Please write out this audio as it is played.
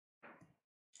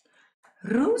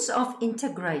Rules of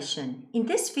integration. In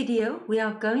this video, we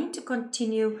are going to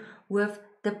continue with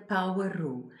the power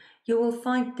rule. You will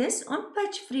find this on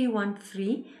page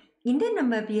 313 in the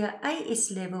Namibian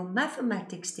AS-Level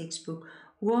Mathematics textbook,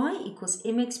 y equals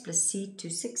mx plus c to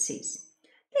success.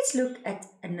 Let's look at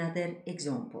another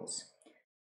examples.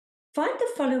 Find the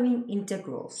following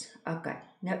integrals. Okay,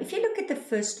 now if you look at the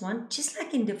first one, just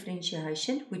like in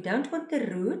differentiation, we don't want the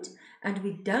root and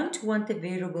we don't want the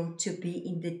variable to be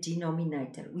in the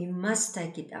denominator. We must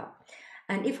take it up.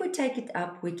 And if we take it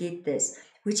up, we get this.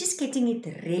 We're just getting it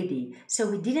ready. So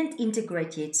we didn't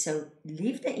integrate yet. So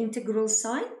leave the integral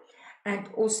sign and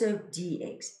also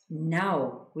dx.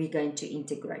 Now we're going to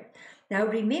integrate. Now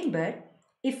remember,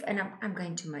 and I'm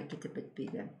going to make it a bit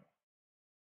bigger.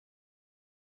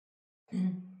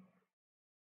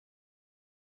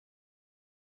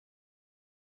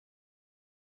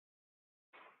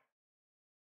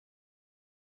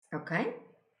 Okay,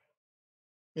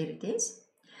 there it is.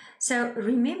 So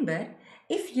remember,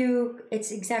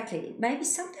 it's exactly, maybe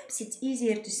sometimes it's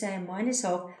easier to say minus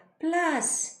half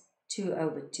plus 2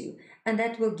 over 2, and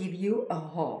that will give you a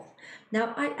half.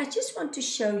 Now, I just want to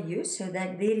show you so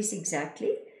that there is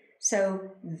exactly,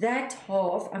 so that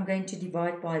half, I'm going to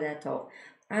divide by that half.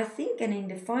 I think, and in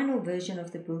the final version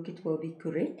of the book, it will be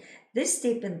correct. This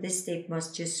step and this step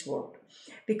must just swap,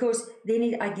 because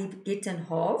then I get a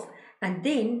half, and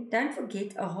then don't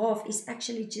forget a half is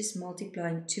actually just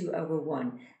multiplying 2 over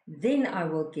 1. Then I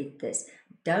will get this.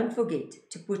 Don't forget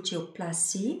to put your plus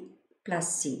c,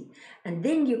 and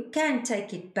then you can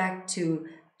take it back to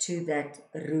that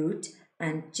root,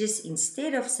 and just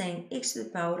instead of saying x to the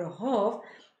power of half,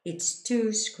 it's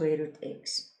 2 square root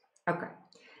x. Okay.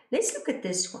 Let's look at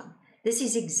this one. This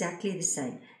is exactly the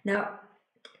same. Now,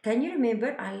 can you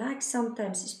remember, I like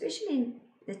sometimes, especially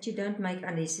that you don't make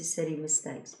unnecessary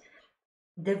mistakes.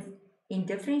 In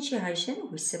differentiation,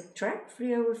 we subtract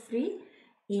 3 over 3.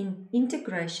 In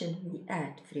integration, we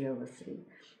add 3 over 3.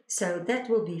 So that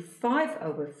will be 5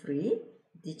 over 3.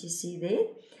 Did you see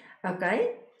there?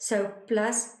 Okay, so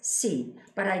plus c.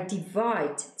 But I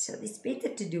divide, so it's better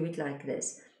to do it like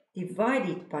this. Divide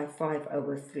it by 5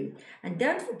 over 3. And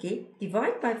don't forget,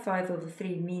 divide by 5 over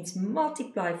 3 means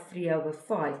multiply 3 over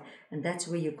 5. And that's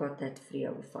where you got that 3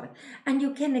 over 5. And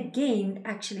you can again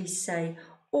actually say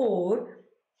or,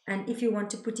 and if you want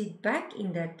to put it back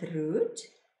in that root,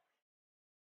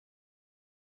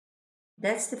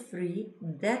 that's the 3,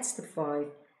 that's the 5,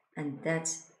 and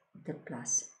that's the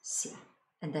plus c.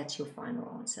 And that's your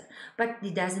final answer. But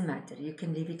it doesn't matter. You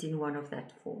can leave it in one of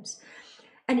that forms.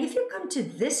 And if you come to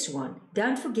this one,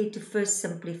 don't forget to first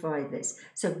simplify this.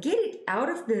 So get it out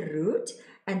of the root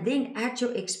and then add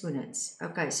your exponents.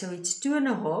 Okay, so it's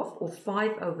 2.5 or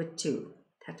 5 over 2.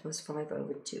 That was 5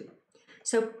 over 2.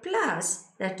 So plus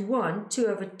that 1, 2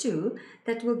 over 2,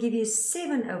 that will give you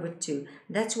 7 over 2.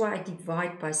 That's why I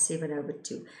divide by 7 over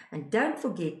 2. And don't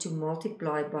forget to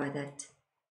multiply by that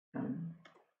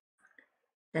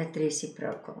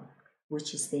reciprocal,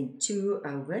 which is then 2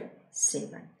 over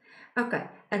 7. Okay,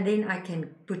 and then I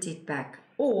can put it back.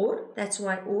 Or, that's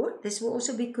why or, this will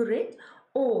also be correct.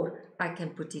 Or I can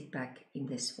put it back in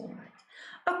this format.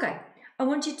 Okay, I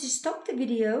want you to stop the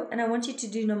video and I want you to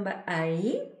do number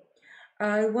A.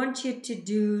 I want you to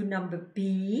do number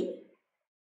B.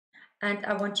 And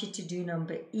I want you to do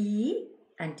number E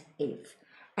and F.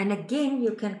 And again,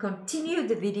 you can continue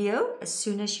the video as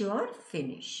soon as you are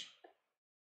finished.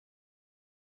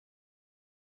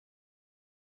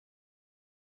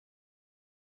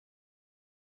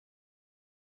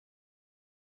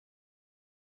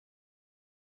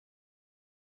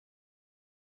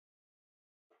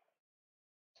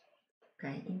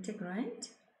 Okay, integrate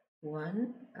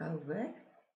 1 over,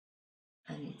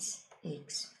 and it's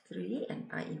x3, and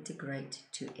I integrate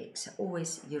to x.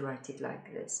 Always you write it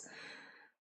like this.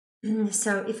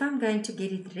 So if I'm going to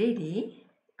get it ready,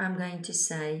 I'm going to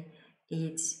say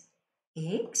it's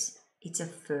x, it's a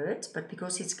third, but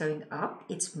because it's going up,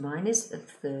 it's minus a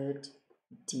third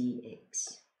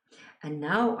dx. And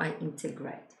now I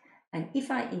integrate. And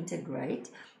if I integrate,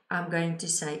 I'm going to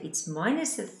say it's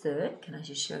minus a third, can I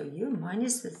just show you?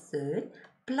 Minus the third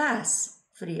plus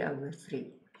 3 over 3,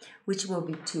 which will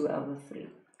be 2 over 3.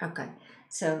 Okay,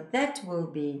 so that will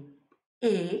be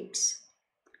x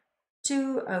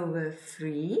 2 over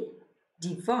 3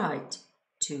 divide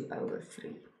 2 over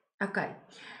 3. Okay,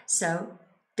 so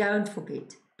don't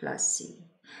forget plus c.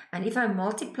 And if I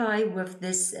multiply with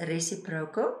this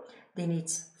reciprocal, then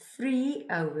it's 3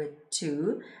 over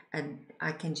 2, and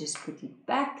I can just put it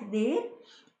back there,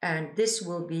 and this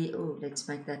will be, oh, let's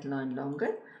make that line longer.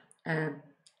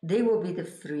 There will be the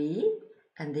 3,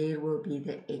 and there will be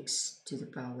the x to the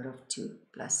power of 2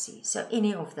 plus c. So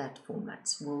any of that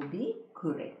formats will be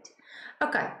correct.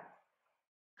 Okay,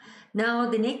 now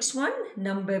the next one,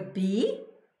 number B.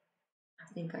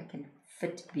 I think I can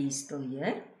fit B still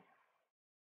here.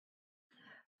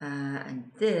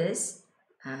 And this,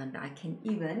 and I can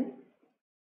even,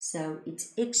 so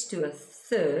it's x to a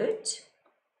third.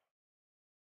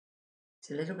 It's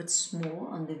a little bit small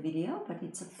on the video, but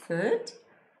it's a third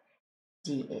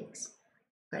dx.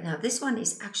 Okay, now this one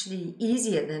is actually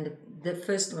easier than the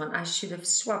first one. I should have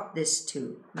swapped this two.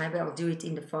 Maybe I'll do it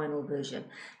in the final version.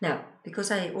 Now, because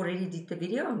I already did the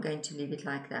video, I'm going to leave it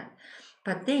like that.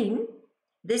 But then,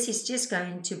 this is just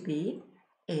going to be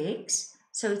x.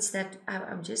 So it's that,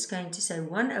 I'm just going to say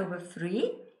 1 over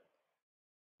 3.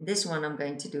 This one I'm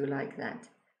going to do like that.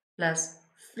 Plus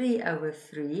 3 over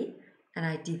 3. And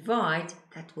I divide,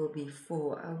 that will be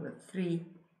 4 over 3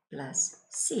 plus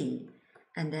c.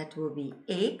 And that will be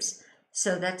x.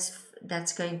 So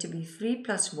that's going to be 3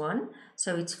 plus 1.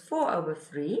 So it's 4 over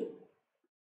 3.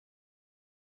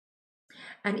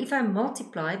 And if I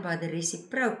multiply by the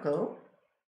reciprocal,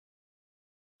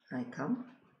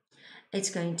 it's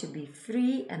going to be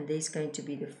 3, and there's going to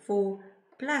be the 4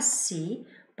 plus c.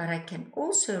 But I can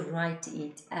also write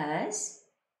it as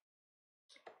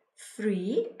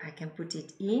 3. I can put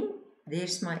it in.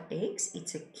 There's my x.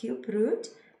 It's a cube root.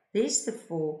 There's the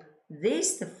 4.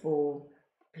 There's the 4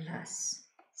 plus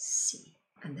c.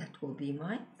 And that will be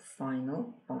my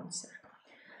final answer.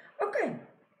 Okay.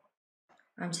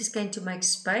 I'm just going to make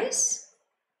space.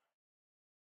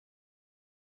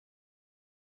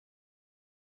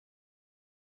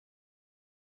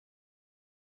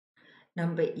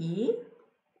 Number E.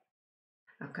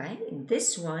 Okay, in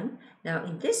this one,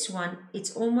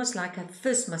 it's almost like I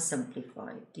first must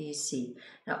simplify. Do you see?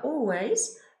 Now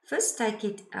always, first take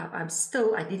it, I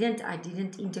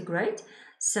didn't integrate.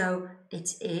 So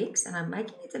it's x, and I'm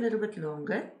making it a little bit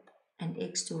longer, and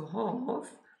x to a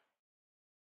half.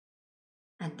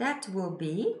 And that will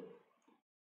be,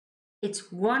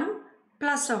 it's 1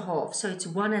 plus a half. So it's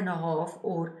 1.5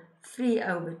 or 3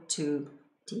 over 2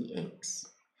 dx.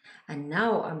 And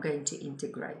now I'm going to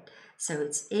integrate. So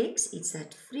it's x, it's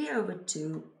that 3 over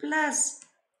 2 plus,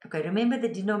 okay, remember the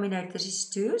denominator is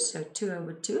 2, so 2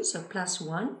 over 2, so plus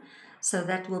 1. So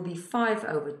that will be 5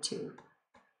 over 2.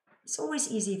 It's always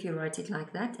easy if you write it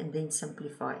like that and then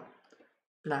simplify,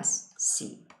 plus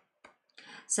c.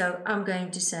 So I'm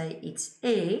going to say it's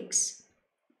x,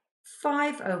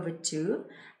 5 over 2.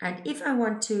 And if I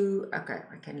want to, okay,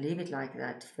 I can leave it like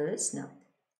that first. No,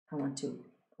 I want to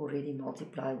already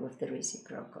multiply with the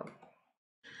reciprocal.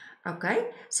 Okay,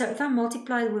 so if I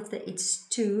multiply with it's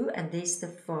 2 and there's the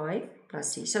 5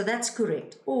 plus c. So that's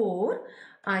correct. Or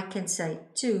I can say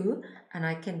 2 and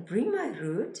I can bring my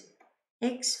root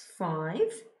x5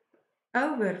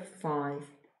 over 5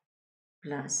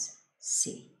 plus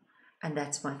c. And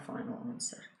that's my final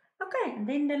answer. Okay, and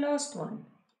then the last one,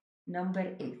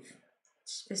 number F.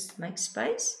 Just make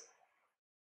space.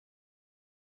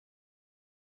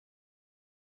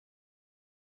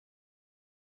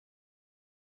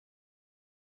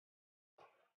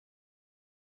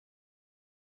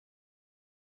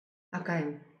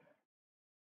 Okay,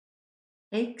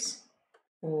 x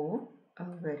 4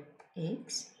 over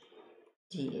x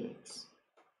dx.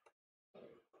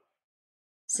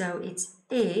 So it's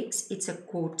x, it's a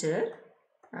quarter,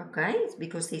 okay, it's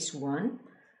because there's 1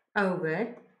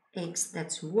 over x,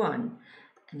 that's 1,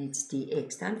 and it's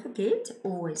dx. Don't forget,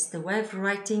 always the way of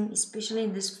writing, especially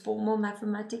in this formal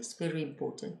mathematics, very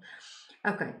important.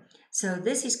 Okay, so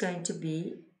this is going to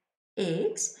be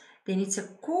x, then it's a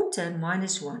quarter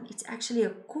minus 1. It's actually a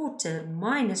quarter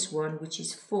minus 1, which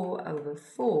is 4 over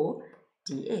 4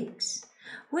 dx,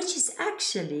 which is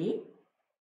actually,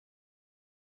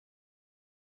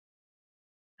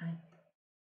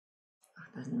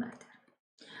 doesn't matter,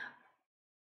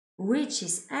 which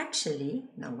is actually,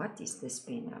 now what is this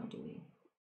pen now doing?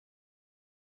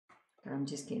 I'm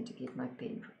just going to get my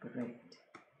pen correct.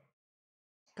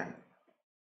 Okay,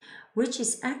 which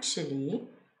is actually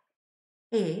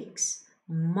x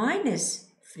minus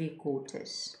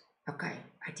 3/4. Okay,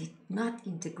 I did not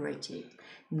integrate yet.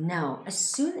 Now, as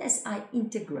soon as I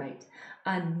integrate,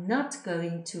 I'm not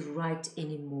going to write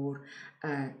anymore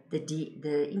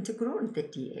the integral and the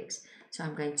dx. So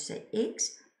I'm going to say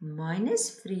x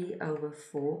minus 3 over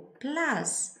 4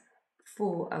 plus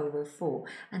 4 over 4.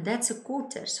 And that's a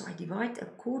quarter. So I divide a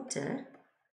quarter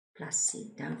plus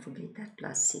c. Don't forget that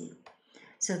plus c.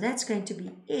 So that's going to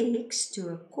be x to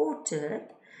a quarter.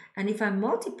 And if I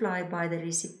multiply by the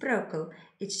reciprocal,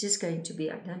 it's just going to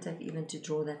be, I don't have even to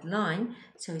draw that line.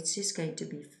 So it's just going to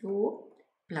be 4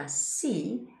 plus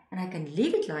c, and I can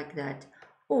leave it like that,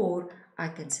 or I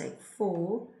can say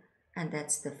 4, and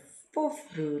that's the fourth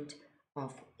root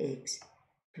of x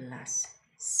plus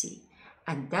c.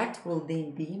 And that will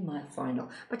then be my final.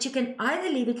 But you can either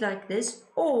leave it like this,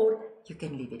 or you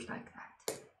can leave it like that.